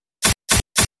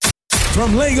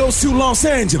From Lagos to Los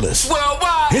Angeles,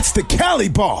 worldwide, it's the Cali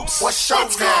Boss. What's your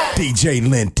name? DJ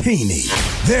Lentini,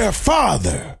 their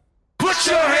father. Put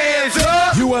your hands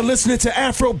up. You are listening to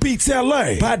Afro Beats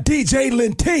LA by DJ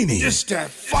Lentini. It's that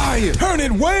fire. Turn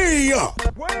it way up.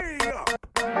 Way up.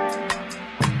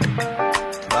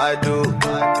 I do.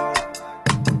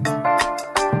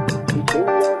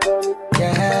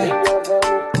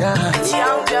 It's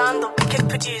Young Gun, the wicked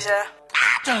producer.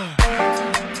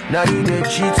 Now you the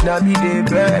cheat, now me the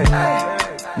bad.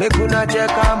 Make una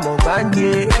check out my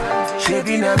banye.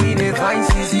 Shaving now me the fine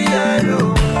CC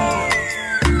yellow.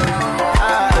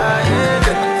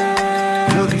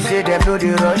 No be say them no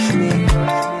they rush me.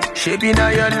 Shaving now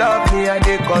you love me and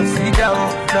they consider.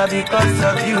 Now because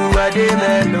of you I they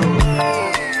mellow.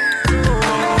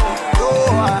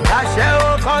 I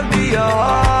shall come be your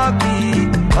hobby,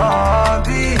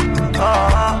 hobby.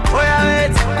 Oh yeah,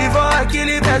 wait before I kill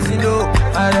it, as you know,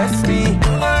 arrest me.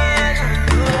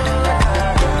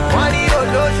 Money oh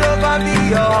no show can be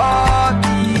your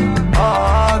hobby,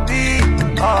 hobby.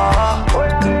 Oh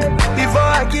before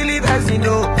I kill it, as you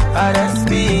know, arrest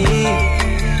me.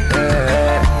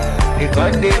 They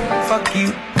gon' dey fuck you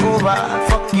over,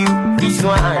 fuck you this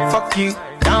one, fuck you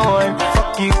that one,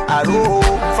 fuck you Aro,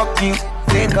 fuck you.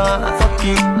 Vegan, fuck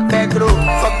you, Pedro,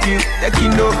 fuck you,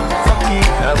 Tequino, fuck you,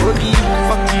 Nagodi,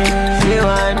 fuck you,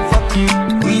 Shewan, fuck you,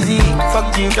 Weezy,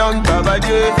 fuck you, Don Baba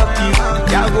J, fuck you,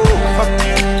 Jago, fuck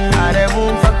you, Aremu,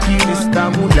 fuck you, Mr.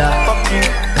 Mula, fuck you,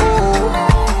 oh.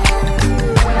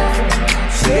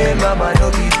 Say mama no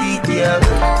be big deal.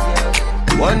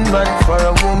 One man for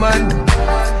a woman,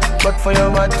 but for your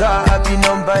matter I be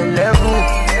number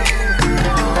 11.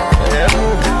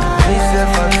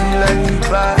 Myself I feel like you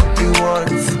bad the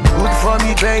ones. Good for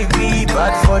me baby,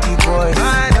 bad for the boys. I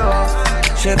know.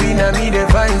 Shabby na me the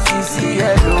fine CC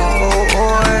hello. Oh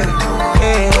oh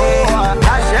hey hey.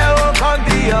 I shall come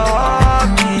be your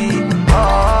hobby,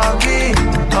 hobby.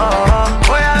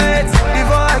 Oh yeah wait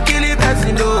before I kill it, as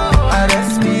you know,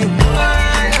 arrest me.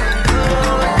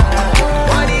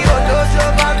 Money oh no show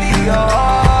can be your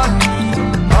hobby,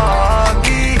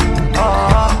 hobby.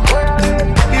 Oh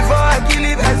before I kill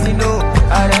it, as you know,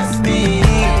 arrest me.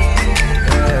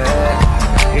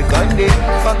 You gon' dey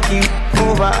fuck you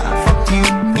over, fuck you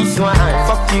this one,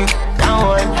 fuck you that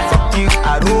one, fuck you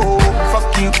Aro,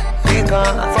 fuck you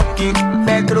Vegan, fuck you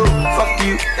Pedro, fuck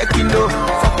you Tequino,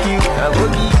 fuck you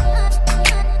Nagodi.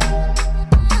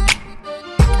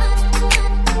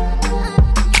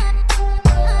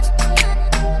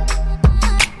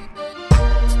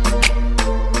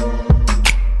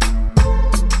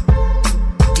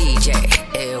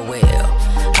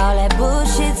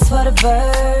 For the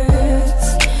birds,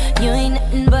 you ain't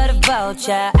nothing but a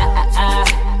vulture.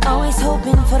 Always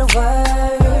hoping for the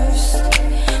worst,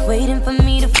 waiting for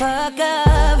me to fuck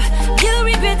up. You'll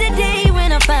regret the day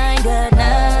when I find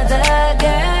another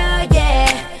girl, yeah.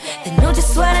 They know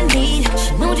just what I need,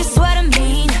 she know just what I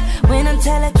mean. When I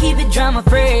tell her keep it drama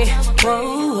free.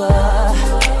 Whoa,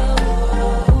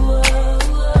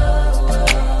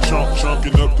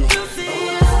 Chunking up the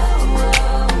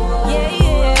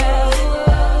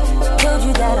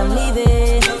that I'm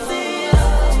leaving.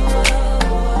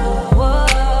 Whoa.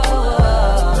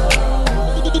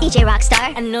 DJ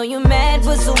Rockstar. I know you're mad,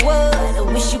 but so what? I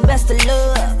wish you best of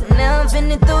luck. Now I'm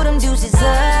finna throw them deuces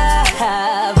up.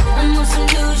 I'm on some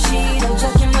new shit, I'm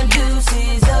chucking my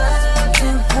deuces up to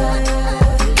her.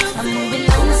 I'm moving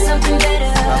on to something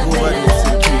better.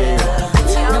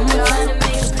 No more trying to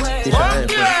make it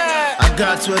work. I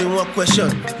got 21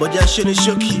 questions, but just shouldn't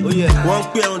shock you. Oh yeah. One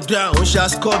pair on down, on shall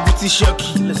score beauty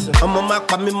shocky. Listen, I'm on my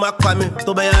kwame,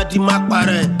 to be a di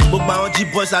makpare. Book my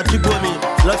OG boys at me.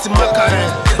 Lots of macaroni.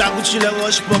 Baguchi le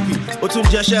wash puppy. Otun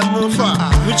jeshe moonfa.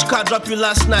 Which car drop you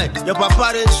last night? Your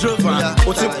papa Range Rover.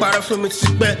 Otun para from it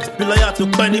sick bed. Below to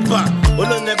penny bar.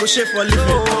 Olo negotiate for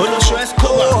living. Olo show us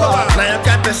cover. Now you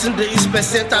can't person they use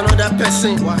percent another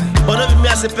person. But don't be me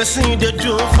as a person you they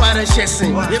do for the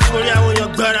chasing. If you want your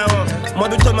brother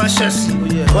Mobi to my chassis.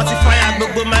 What if I had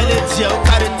go my lady? I'll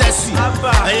carry Tessie.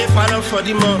 I ain't falling for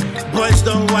the money. Boys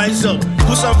don't wise up.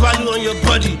 Put some value on your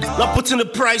body. Not putting the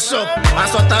price up. I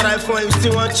saw that iPhone, you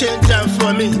still want change down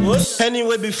for me.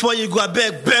 Anyway, before you go, I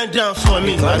beg, bend down for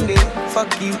me. One day,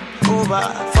 fuck you, over,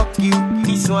 fuck you,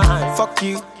 this one, fuck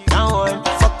you, that one,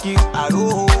 fuck you,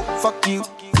 Aro, fuck you,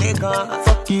 Vegan,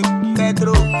 fuck you,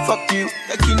 Pedro, fuck you,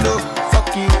 Tequino,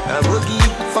 fuck you, Nagodi,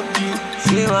 fuck you,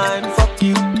 Shewan, fuck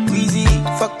you, Weezy,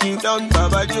 fuck you, Don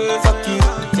Baba J, fuck you,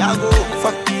 Jago,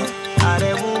 fuck you,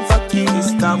 Aremu, fuck you,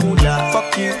 Mr. Mula,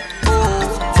 fuck you.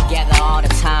 Together all the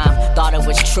time, thought it was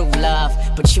was true love,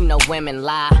 but you know women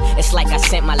lie. It's like I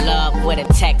sent my love with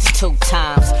a text 2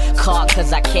 times. Called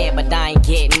cause I care, but I ain't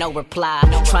getting no reply.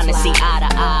 Trying to see eye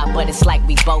to eye, but it's like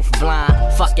we both blind.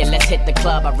 Fuck it, let's hit the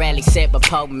club. I rarely sit, but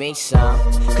poke me some.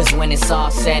 Cause when it's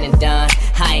all said and done,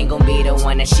 I ain't gon' be the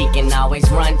one that she can always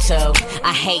run to.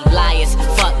 I hate liars,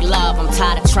 fuck love, I'm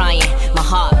tired of trying. My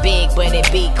heart big, but it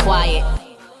be quiet.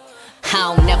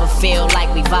 I don't never feel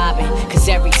like we vibing, cause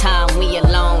every time we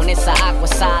alone, it's an awkward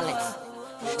silence.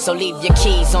 So leave your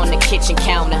keys on the kitchen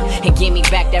counter and give me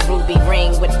back that ruby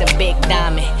ring with the big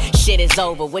diamond. Shit is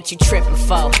over, what you tripping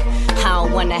for? I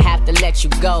don't wanna have to let you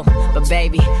go, but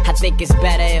baby, I think it's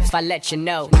better if I let you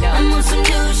know. I'm on some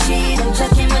new shit, I'm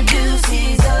chucking my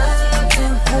deuces up to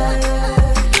her.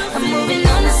 I'm moving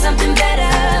on to something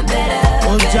better, better.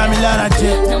 Oh, Jamila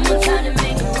Rajet. No more time to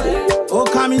make it. Oh,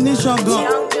 combination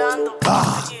go.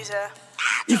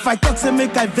 If I talk say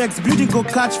make I vex, building go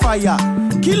catch fire.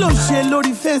 Kilo she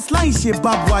lori fence line she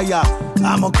barbed wire.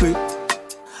 I'm okay.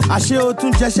 Ashe o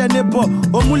tun jese neighbor,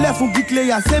 o mu le fun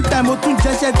bricklayer, same time o tun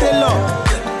jese tailor.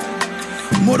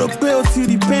 Mo rò pé o ti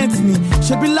repent me.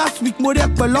 Ṣebí last week mo rí ẹ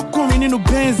pẹ̀lú ọkùnrin nínú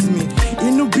Benz mi.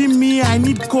 Inú bí mi, I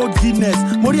need cold Guinness.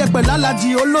 Mo rí ẹ pẹ̀lú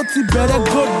Alaji, ó ló ti bẹ̀rẹ̀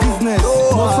gold business.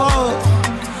 Mo sọ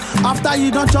after you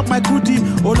don't chop my goodie,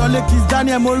 oh lole Kizz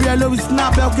Daniel, mo rí ẹ lórí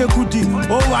snap, okay goodie.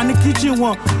 Oh wà ní kitchen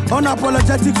wọn,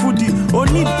 unapologetic foodie. Oh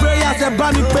need prayers, ẹ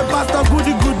bá mi pé pastor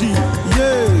goodie goodie.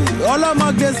 Yeah,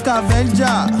 ọlọ́mọge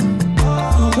scavenger.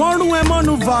 Wọ́n rún ẹ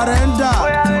mọ́nu veranda.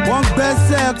 Wọ́n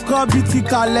gbẹ́sẹ̀ ẹ̀kọ́ bíi ti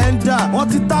kàlẹ́ndà. Wọ́n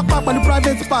ti tápà pẹ̀lú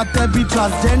private part ẹbí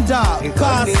transgender.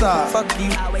 Kásá. Fuck you.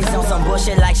 Always on some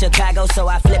bullshit like Chicago, so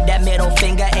I flip that middle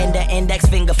finger and the index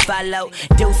finger follow.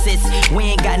 Deuces, we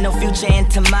ain't got no future in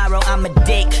tomorrow. I'm a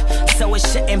dick, so it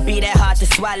shouldn't be that hard to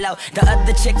swallow. The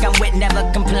other chick I'm with never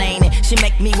complaining. She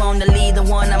make me wanna leave the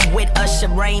one I'm with, Usher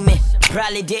Raymond.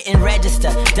 Probably didn't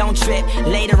register, don't trip,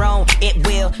 later on it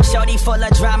will. Shorty full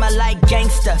of drama like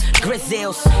gangster,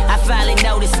 Grizzles. I finally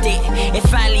noticed it, it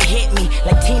finally hit me.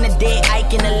 Like Tina did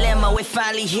Ike in a limo, it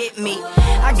finally hit me.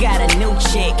 I got a new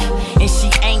chick, and she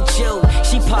ain't you.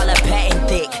 She Paula Patton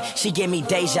thick, she give me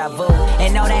deja vu.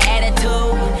 And all that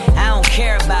attitude, I don't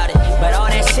care about it. But all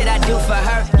that shit I do for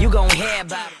her, you gon' hear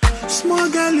about it. Small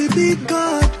girl, big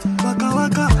God, waka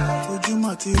waka, ojú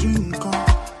ma ti rí nǹkan.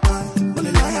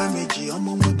 Olè láyà méjì,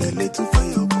 ọmọ mo tẹ̀lé tún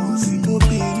fẹ́yọ̀ kan sí.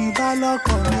 Obìnrin bá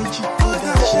lọ́kọ méjì, ó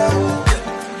dá ṣẹ́wó.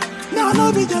 Me I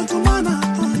no be gentleman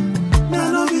at all. Me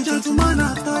I no be gentleman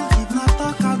at all. If not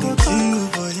talk, I go talk. See you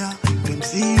for ya, them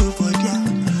see you for there.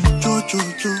 Jo,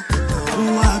 who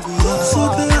I go ya. So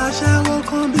pé aṣẹ́wó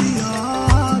kan be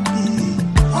hobby.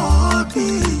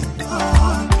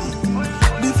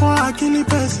 Before I kill the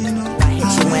person,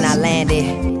 So when I landed,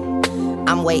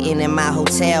 I'm waiting in my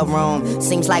hotel room.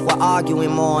 Seems like we're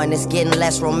arguing more and it's getting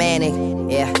less romantic.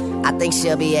 Yeah, I think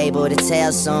she'll be able to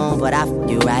tell soon. But I f***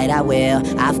 you right, I will.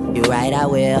 I f*** you right, I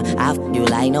will. I f*** you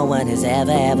like no one has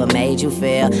ever made you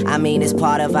feel. I mean, it's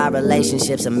part of our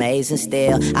relationship's amazing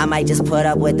still. I might just put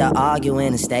up with the arguing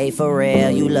and stay for real.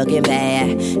 You looking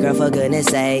bad, girl, for goodness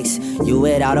sakes. You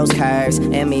with all those curves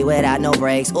and me without no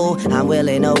breaks. Ooh, I'm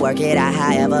willing to work it out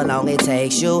however long it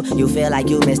takes you. You feel like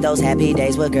you miss those happy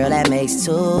days, but girl, that makes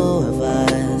two of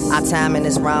us. Our timing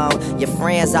is wrong. Your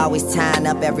friends always tying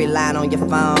up every line on your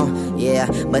phone. Yeah,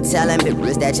 but telling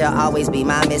bitches that you'll always be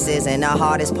my missus. And the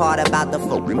hardest part about the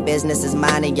fucking business is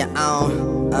minding your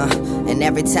own. And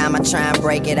every time I try and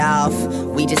break it off,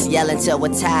 we just yell until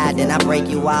we're tired, then I break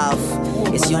you off.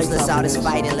 It's useless all this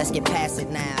fighting, let's get past it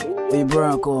now. Hey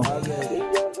Branko,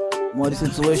 more the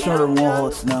situation or more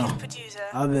hot now.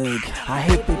 I beg. I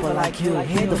hate people like you. I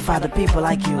hate the fight of people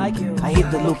like you. I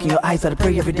hate the look in your eyes. I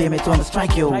pray every day me to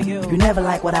strike you. You never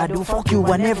like what I do. Fuck you.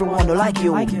 I never want to like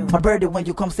you. My birthday when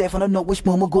you come safe, I don't know which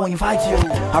moment go invite you.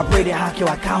 I pray they hack your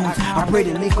account. I pray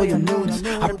they leak all your nudes.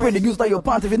 I pray they use all your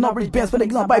pants if it's not rich pants, but they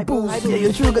gonna buy booze. Yeah,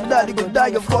 your sugar daddy go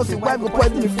die. Of course, your wife go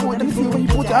poison your food. Let me see when you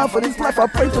put your hand for this life. I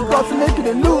pray to God to make you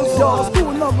the lose. Yo,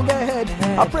 school not gonna get ahead.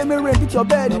 I pray me rain hit your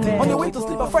bed. On your way to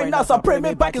sleep, I pray now. So I pray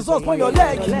me back his horse on your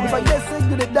leg. If I get sick,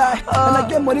 do they die? And I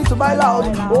get money to buy loud.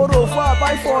 Oro 4,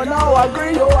 buy 4 now. I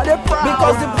agree, yo, I dey proud.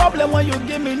 Because the problem when you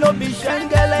give me no be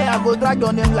shengele. I go drag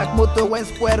on him like motor when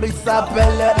square is a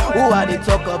pellet. Who are they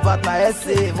talk about my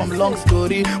essay from long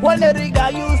story? When the rigger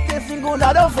you stay single,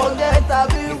 now don't forget I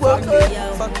be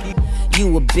working.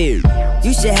 You a bitch.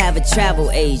 You should have a travel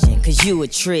agent, cause you a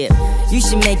trip. You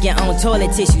should make your own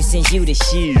toilet tissue since you the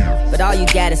shit. But all you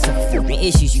got is some fucking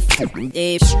issues, you fucking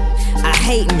bitch. I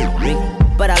hate me,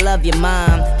 but I love your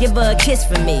mom. Give her a kiss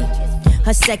for me.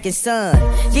 her second son.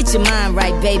 Get your mind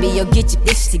right, baby, yo, get your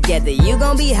bitch together. You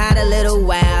gon' be hot a little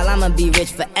while, I'ma be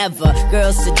rich forever.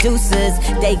 Girls seducers,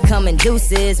 they come in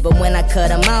deuces, but when I cut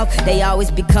them off, they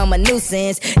always become a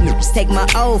nuisance. Niggas take my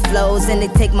old flows and they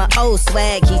take my old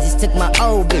swag. He just took my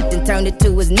old bitch and turned it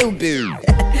to his new bitch.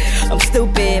 I'm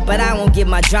stupid, but I won't get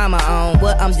my drama on.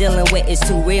 What I'm dealing with is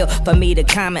too real for me to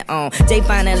comment on. They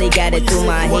finally got it through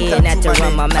my head, not to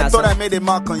run my mouth. I thought I made a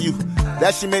mark on you.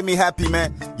 That shit made me happy,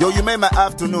 man. Yo, you made my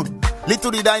afternoon.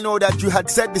 Little did I know that you had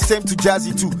said the same to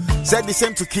Jazzy too. Said the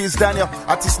same to Kizz Daniel,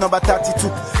 artist number 32.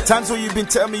 Times when you been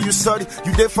telling me you study,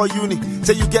 you did for uni.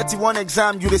 Say you get to one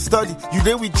exam, you did study, you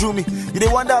did withdrew me. You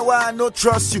did wonder why I no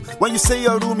trust you when you say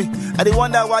you're roomie. I did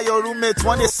wonder why your roommates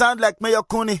when they sound like Mayor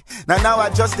Cooney. Now I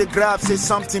just the grab, say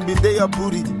something, be there your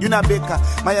booty. You not baker.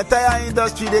 My entire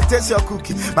industry, they taste your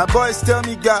cookie. My boys tell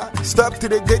me, God, stop till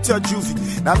they date your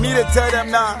juvie. Now me they tell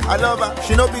them now, I love her,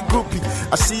 she no be groupie.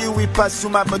 I see you with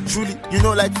Pasuma, but truly, you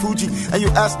know like Fuji. And you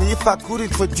ask me if I could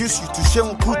introduce you to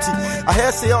Sheon Kuti. I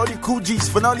hear say all the cool G's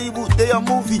for Nollywood, they a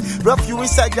movie. Rough you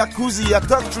inside jacuzzi, I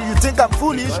talk through, you think I'm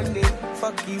foolish. One day,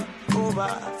 fuck you, over,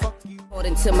 fuck you.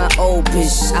 According to my old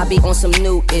bitch, I be on some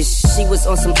new-ish. She was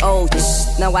on some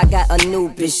old-ish. Now I got a new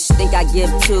bitch. Think I give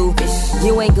two?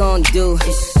 You ain't gon' do.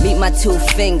 Meet my 2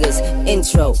 fingers.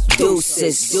 Intro.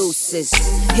 Deuces.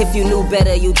 If you knew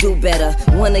better, you do better.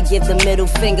 Wanna give the middle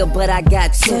finger, but I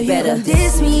got 2 so better. You gon'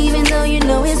 diss me even though you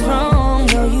know it's wrong.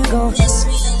 No, you gon' diss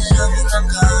me even though you know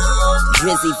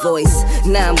Drizzy voice.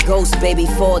 Now I'm Ghost, baby.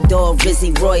 4-door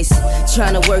Rizzy Royce.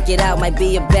 Tryna work it out might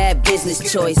be a bad business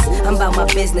choice. I'm about my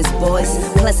business, boys.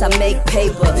 Plus I make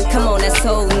paper. Come on, that's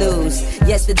old news.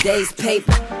 Yesterday's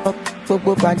paper.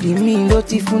 Football party me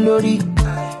loti fulori.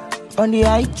 On the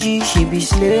IG, she be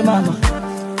slay mama.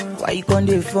 Why you con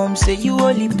dey from say you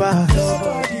only pass?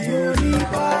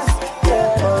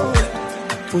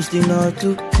 Posting out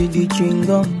to the chewing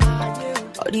gum.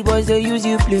 All the boys they use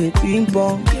you play ping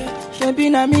pong.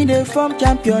 Champion I mean they from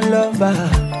champion lover.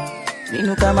 Me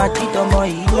no come at it on my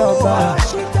lover.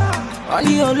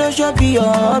 Only your should be your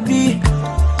hobby.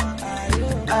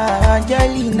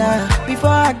 Angelina, before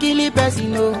I kill a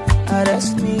person, no,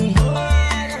 arrest me.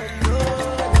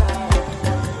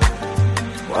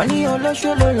 Only your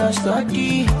should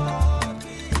study.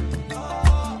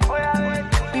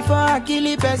 Before I kill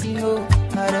a person, no,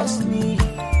 arrest me.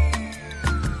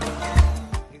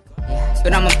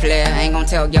 But I'm a player, I ain't gon'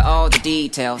 tell you all the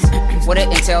details. What it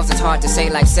entails is hard to say,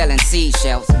 like selling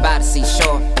seashells by the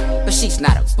seashore. But she's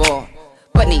not a bore,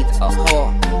 but neither a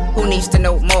whore. Who needs to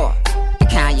know more? The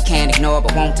kind you can't ignore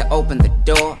but want to open the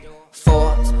door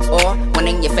for. Or when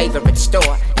in your favorite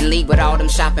store and leave with all them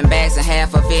shopping bags and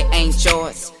half of it ain't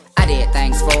yours. I did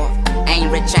things for,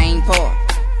 ain't rich, ain't poor.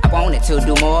 I wanted to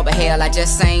do more, but hell I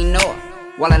just ain't know.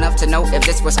 Well enough to know if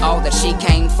this was all that she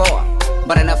came for.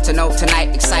 But enough to know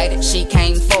tonight, excited she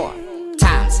came for.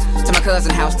 Times to my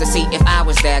cousin's house to see if I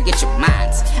was there. Get your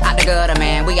minds out the gutter,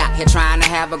 man. We out here trying to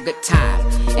have a good time.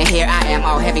 And here I am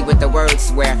all heavy with the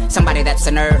words where somebody that's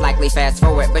a nerd likely fast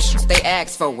forward, but they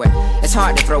ask for it. It's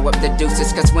hard to throw up the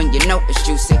deuces, cause when you know it's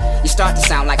juicy, you start to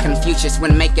sound like Confucius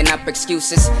when making up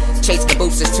excuses. Chase the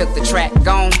boosters, took the track,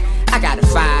 gone. I gotta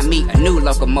find me a new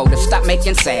locomotive, stop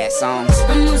making sad songs.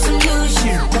 I'm on some new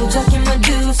shit, I'm chucking my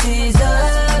deuces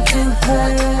up to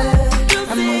her.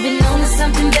 I'm moving on to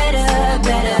something better.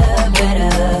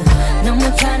 No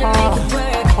more trying to make it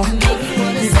work, make it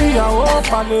for the same. Ìyàwó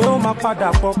palẹ̀ ó máa padà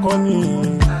pọkọ ni.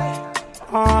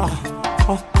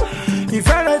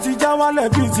 Ìfẹ́ rẹ̀ ti já wálẹ̀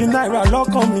bíi ti náírà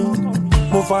lọ́kàn mi.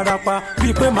 Mo fara pa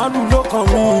bíi pé màálù lọ́kàn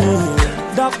mi.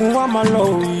 Dákun wá máa lọ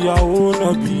ìyàwó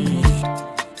náà bí.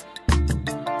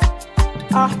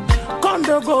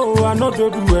 Come go, I know they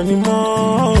do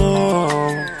anymore.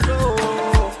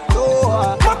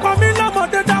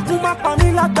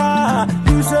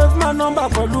 You save my number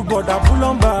for look but I pull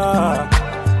on back.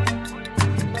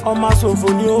 On my sofa,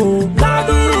 you. Now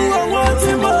do you want to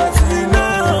see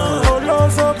now? Oh,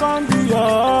 so can be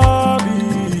hobby.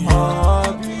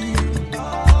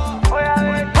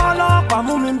 All up, I'm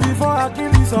moving before I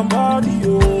kill somebody.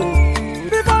 Oh,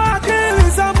 before I kill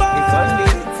somebody.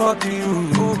 Fuck you,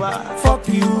 fuck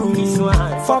you,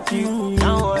 fuck you,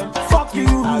 fuck you,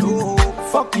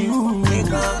 fuck you,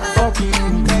 fuck you.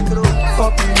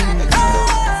 Fuck you.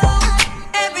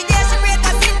 Every day she break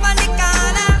a sip on the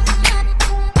corner.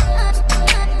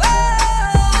 Whoa,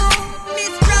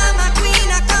 Miss Drama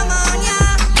Queen, come on,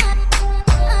 yeah.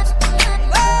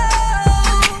 Whoa,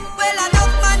 well I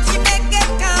don't want she make it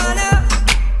corner.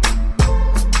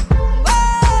 Whoa,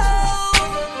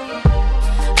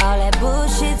 all that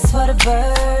bullshit's for the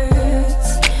birds.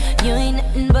 You ain't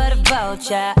nothing but a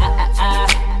vulture.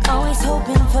 Always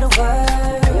hoping for the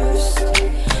worst,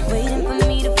 waiting for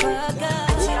me to fuck up.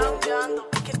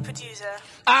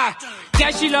 Ah,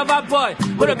 Kesh lover boy,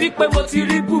 mo rò bí pé mo ti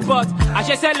rí boo but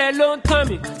àṣẹṣẹlẹ̀ ló ń tàn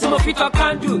mí tí mo fi tọ́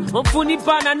candle mo fún ní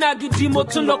banana gidi mo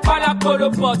tún lọ pálákòrò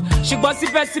but ṣùgbọ́n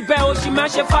síbẹ̀síbẹ̀ ó ṣì máa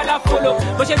ṣe fàlàfolo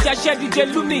bó ṣe jẹ́ṣẹ́ DJ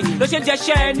Lumi ló ṣe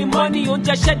jẹ́ṣẹ́ ẹni money ó ń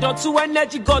jẹ́ṣẹ́ Dọ̀tun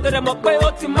energy god rẹ̀ mọ̀ pé ó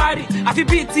ti marry àfi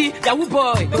bíi ti yahoo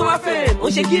boy tó wá fame ó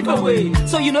ṣe give away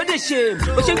so you know the shame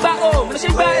bó ṣe gbá home ló ṣe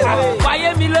gbá away wáyé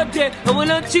mi lóde òun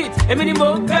ló ń cheat èmi ni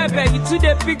mo ń bẹ̀bẹ̀ you too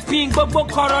dey big pin gbogbo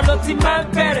kọ̀rọ̀ ló ti máa ń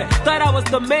bẹ̀rẹ̀ thought I was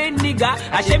the main nigga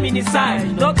àṣẹ́mi ní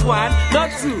side not one not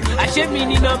two àṣẹ́mi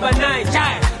ní number 9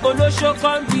 child olóṣó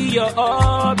kan be your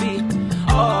hobby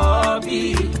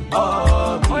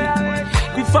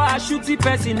before I shoot the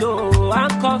person no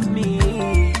handcuff me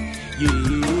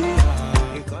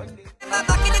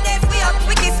Back in the days we up,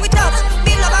 we kiss, we touch,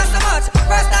 we love her so much.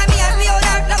 First time me and we hold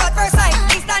her, love at first sight,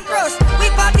 instant crush. We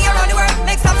party around the world,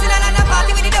 make some sin and a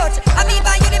party with the Dutch. I mean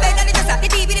buy you the bed and the dresser, the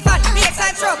TV, the fan, the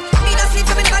X-time truck. Me not sleep,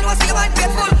 so me never know so you want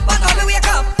grateful, but now me wake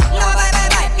up. No bye,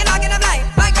 you're not gonna fly,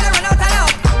 my girl run out and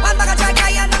out. One bag of dry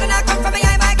guy and nothing that come from me,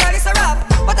 my girl is a rap.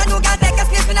 But I know girl take a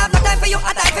space, me have no time for you,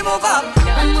 I time to move up.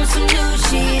 I'm on some new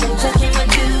shit, I'm checking my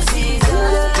deuces.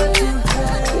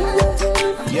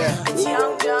 Yeah.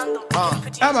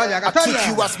 I took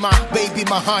you as my baby,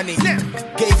 my honey.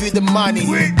 Gave you the money.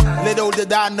 Little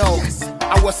did I know,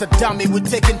 I was a dummy. We're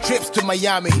taking trips to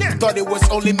Miami. Thought it was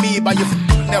only me, but you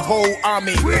the whole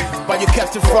army. But you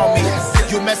kept it from me.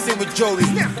 You messing with Joey.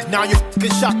 Now you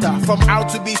f***ing shatter. From out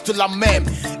to beast to La Mem.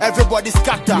 Everybody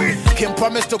scatter. Can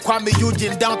promise to Kwame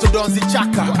Eugene down to Donzi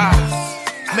Chaka.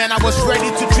 Man, I was ready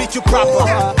to treat you proper.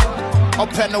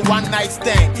 Up in a one night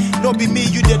stand. No be me,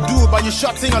 you the do, but you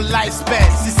short in your lifespan.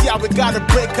 See how we gotta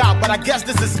break out, but I guess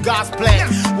this is God's plan.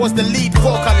 Was the lead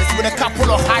vocalist with a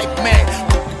couple of hype men.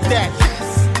 That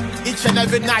each and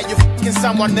every night you f***ing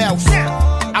someone else.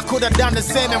 I could have done the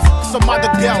same and f*** some other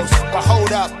girls, but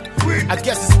hold up, I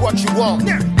guess it's what you want.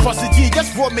 Pussy G,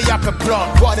 just vote me up a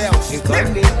blunt. What else? You got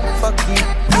me, fuck you,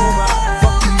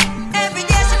 fuck you. Every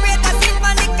day she break a scene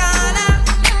on the corner.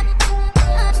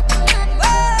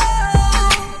 Whoa,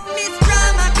 Miss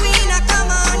Drama Queen,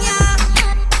 come on, yeah.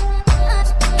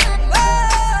 Whoa,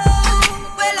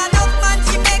 well I know man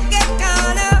she make it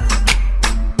corner.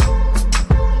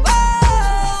 Whoa,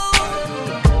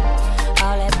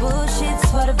 all that bullshit's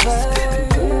for the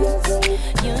birds.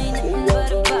 You ain't nothing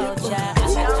but a vulture.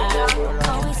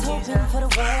 Always hoping for the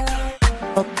world.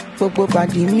 Gbogbo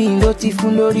pàdé mi ló ti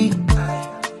fún lórí.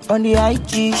 On the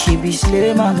IG, she be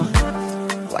slay mama.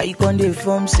 Why you con dey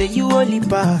form say you only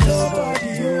pass?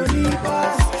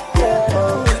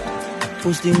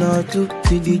 Posting all to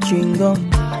the chingo.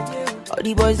 All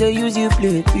the boys they use you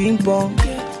play ping pong.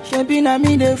 Champion I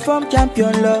mean they from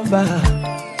champion lover.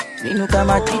 Me no come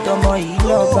at it on my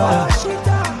lover.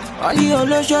 Only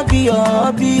Olosho be your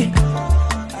hobby.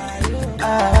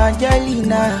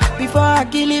 Angelina, before I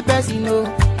kill a person, no,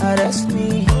 arrest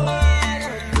me.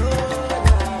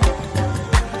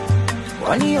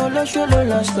 Only Olosho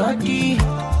lo study.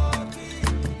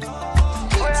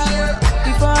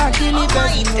 Before I kill a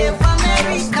person, no,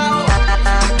 arrest me.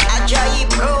 Ajayi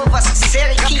bro,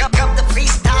 Vasiceri, keep up the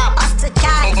freestyle. After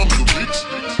Kai.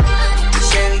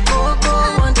 Sherry Coco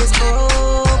on this go.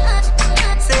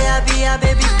 Say I be a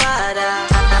baby father.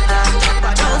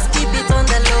 Just keep it on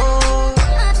the low.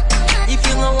 If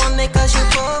you don't want make a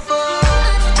shoot for.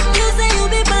 You say you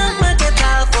be bank market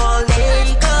out for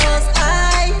Lagos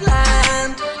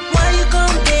Island. Why you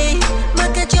come day?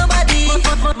 Market your body.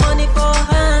 Money for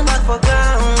hand, back for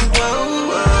ground.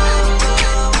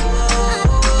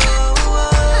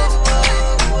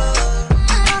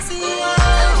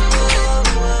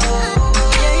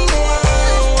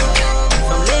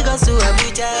 From Lagos to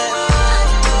Abuja.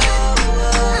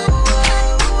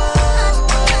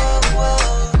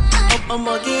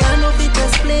 I know fit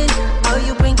explain how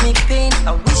you bring me pain.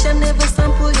 I wish I never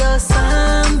sample your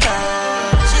samba.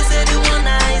 She said the one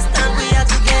night stand we are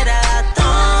together.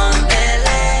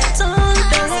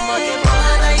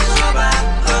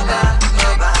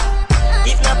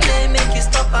 If not play, make you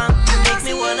stop and make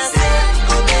me wanna say,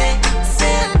 obey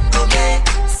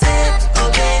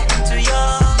to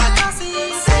your bakasi.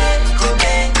 Say,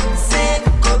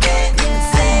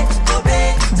 obey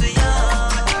to your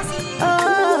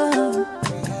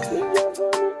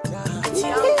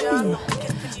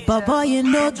But boy, you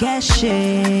no get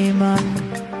shame.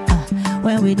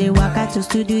 When we dey walk out to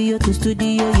studio,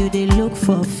 you dey look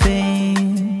for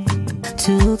fame.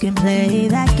 Two can play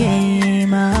that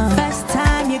game. First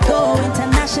time you go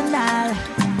international.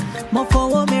 More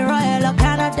for me Royal of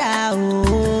Canada.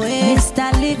 Oh,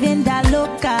 Mr. Living that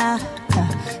local.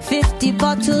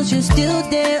 bottles, you still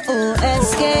there, oh,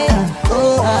 escape.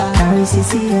 Carry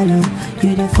CCLO,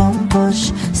 you the phone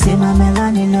push. Say my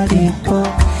melanin no dey pop.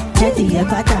 Jetty, you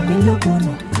got a me look on.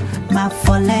 My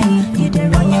falling, you the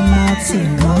run your mouth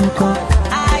in one cup.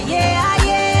 Aye.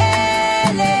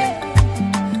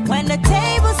 When the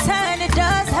tables turn, it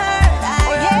does hurt. Aye.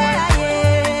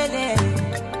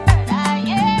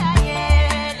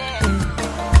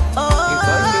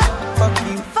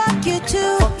 Fuck you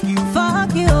too.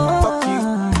 Fuck you.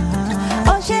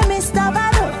 Oh, she Mr.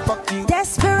 Bado.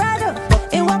 Desperado.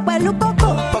 It walk by Lupoco.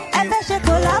 I bet she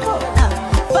collabo.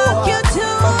 Fuck you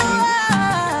too.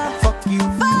 Fuck you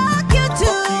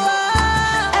too.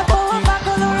 And for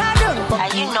Colorado.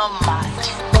 Are you not mad?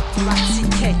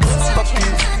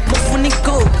 Mufuni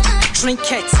go.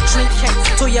 Drink it.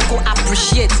 So you go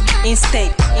appreciate.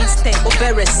 Instead.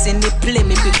 Oberes in the play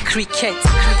me be cricket.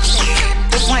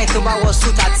 Why to ba was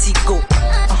suit at go.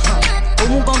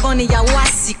 Omu gongon ni ya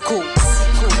wasiko.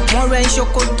 Mo ren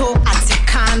shokoto ati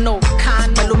kano.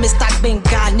 Pẹ̀lú Mr.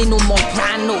 Benga nínú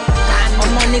Montano.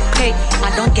 Ọmọ ní pé I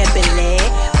don't get belle.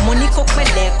 Mo ní kó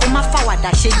pẹ̀lẹ́ kó má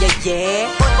fàwàdà ṣe yẹ̀yẹ́.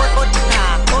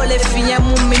 Ó lè fi yẹn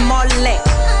mú mi mọ́lẹ̀.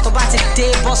 Tó bá ti dé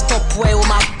bus stop ẹ̀ ó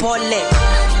máa bọ́lẹ̀.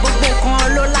 Gbogbo nǹkan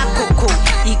ló lákòókò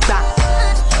ìgbà.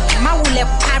 Má wulẹ̀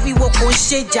pariwo kò ń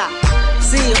ṣèjà.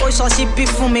 See, ó sọ sí bí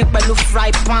fún mi pẹ̀lú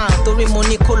fry pan. Torí mo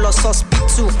ní kó lọ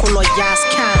hospital kó lọ ya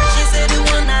scan. She said the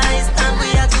one night stand we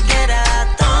are together.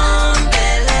 Don't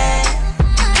belly.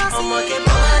 I'ma get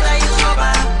bored of you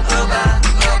rubber.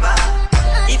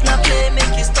 If not play,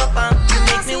 make you stop and you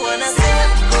make me wanna say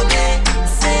go back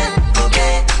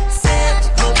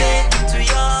to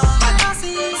your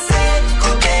fantasy. Say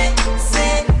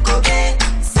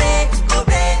go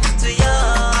back to your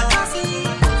fantasy.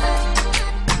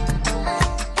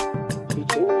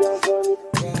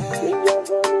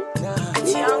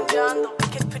 It's Young John, the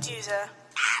wicked producer.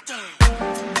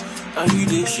 And you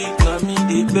the shit, now me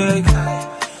the beg.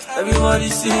 Everybody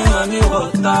sing on me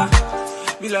water.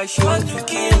 Be like she want to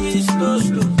kill me slow.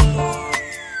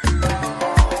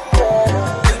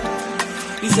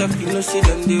 This have you know say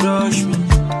them they rush me.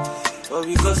 But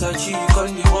because I cheat, you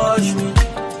can't they watch me.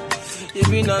 You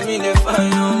been on me they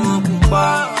find no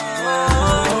more.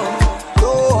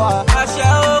 I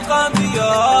shall come be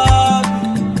your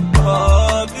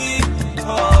hobby.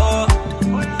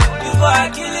 Before I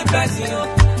kill the person,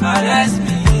 arrest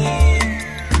me.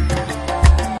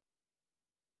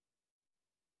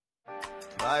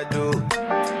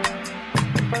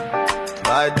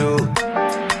 Badu.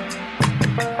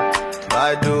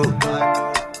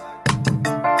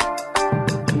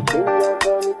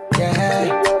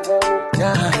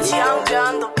 It's Young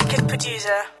John, the wicked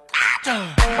producer.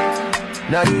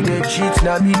 Now you the cheat,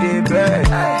 now me the beg.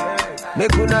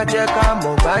 Make una check out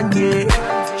my banye.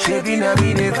 Shaving now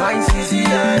me the fine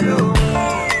CCLO.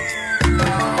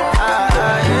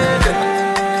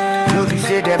 No be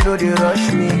say them no they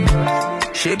rush me.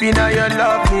 Shaping now you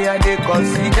love me and they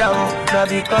consider. Now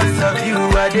because of you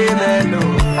I they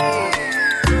mellow.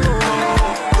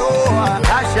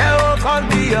 I shall come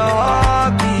be your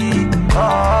hobby.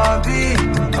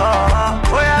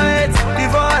 Boy I wait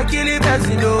before I kill the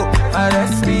person, no,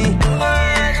 arrest me.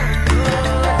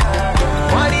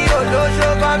 Money you don't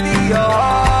show can be your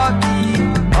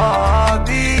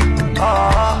hobby.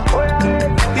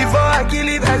 Before I kill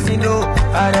the person, no,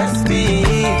 arrest me.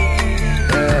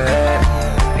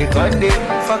 One day,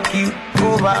 fuck you,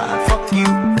 over, fuck you,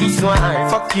 this one,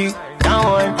 fuck you, that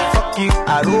one, fuck you,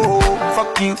 Aro,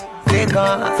 fuck you,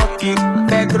 Vegan, fuck you,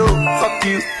 Pedro, fuck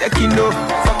you, Tekino,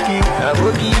 fuck you,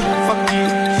 Abodi, fuck you,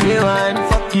 Shewan,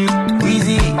 fuck you,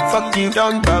 Weezy, fuck you,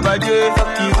 Don Baba J,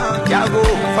 fuck you, Yago,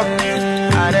 fuck you,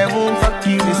 Aremu, fuck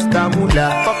you, Mr. Mula,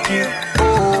 fuck you,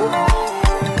 oh.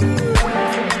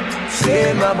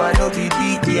 Say mama no be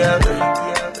big deal.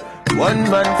 One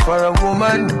man for a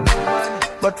woman.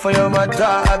 But for your matter,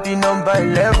 I be number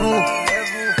 11.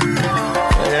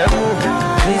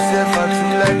 Myself, I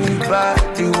feel like the bad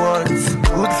the ones.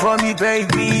 Good for me,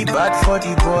 baby, bad for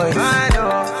the boys.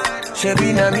 She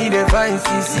be na me, the fine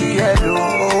CCLO.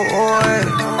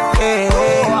 Hey,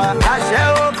 I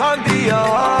shall come be your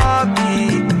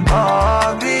hobby.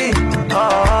 Oh,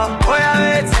 yeah,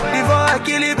 wait, before I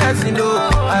kill the person, no,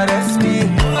 arrest me.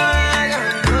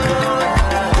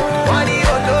 Money,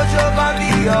 you don't show, can be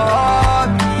your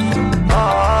hobby.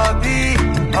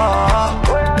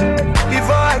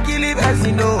 Before I kill it, as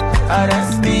you know,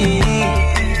 arrest me.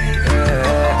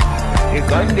 You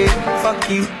gon' day, fuck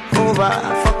you, over,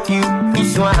 fuck you,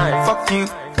 this one, fuck you,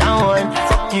 that one,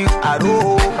 fuck you,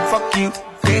 Aro, fuck you,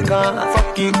 Bacon,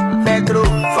 fuck you. Petro,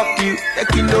 fuck you.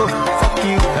 Tequilo, fuck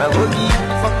you. Abogi,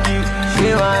 fuck you.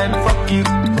 Shewan, fuck you.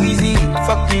 Easy,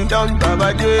 fuck you. Don Baba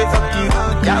J, fuck you.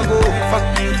 Jago,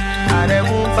 fuck you.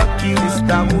 Aremu, fuck you.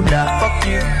 Mr. Muda, fuck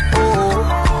you. Oh.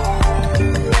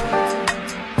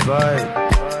 Vibe.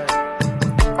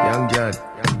 Young John.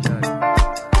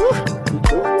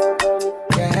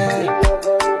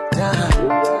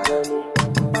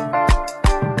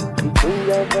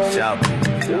 Sharp.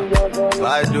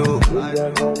 Badu.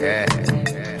 Yeah.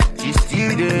 She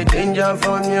still the danger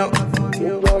from you.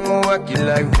 I'ma work you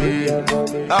like this.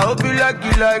 I hope you like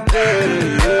it like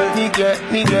this. Nigga,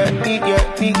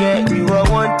 you are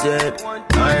wanted.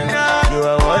 You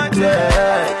are wanted.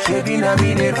 Shady na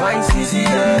me they find CC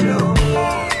yellow.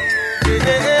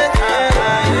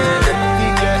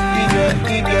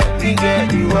 Nigga,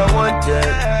 you are wanted.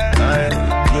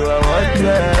 You are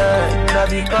wanted. Not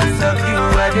because of you,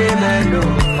 I didn't know.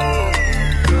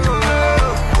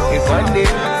 If one day,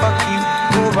 fuck you,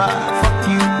 over, fuck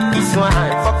you, this one,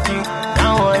 fuck you,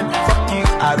 that one, fuck you,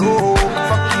 I roll,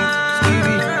 fuck you,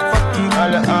 Skiibi, fuck you,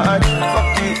 all the art,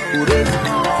 fuck you, Ure,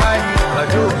 fight you, I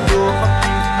do, fuck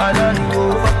you, I don't go,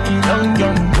 fuck you, young,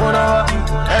 whatever,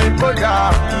 El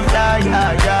Poda, yeah,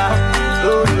 yo,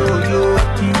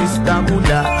 fuck you, Mr.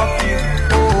 Muda, fuck you,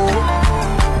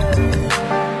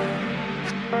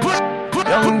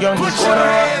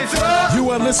 You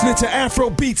are listening to Afro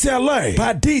Beats LA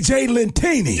by DJ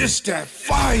Lentini. Just that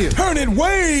fire. Turn it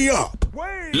way up.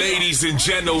 Ladies and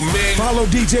gentlemen, follow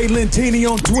DJ Lentini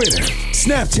on Twitter,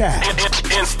 Snapchat,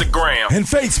 Instagram, and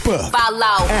Facebook.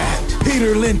 Follow at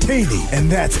Peter Lentini,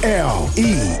 and that's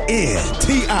LENTINI.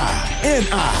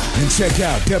 And check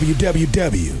out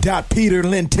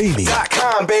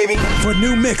www.peterlentini.com, baby, for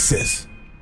new mixes.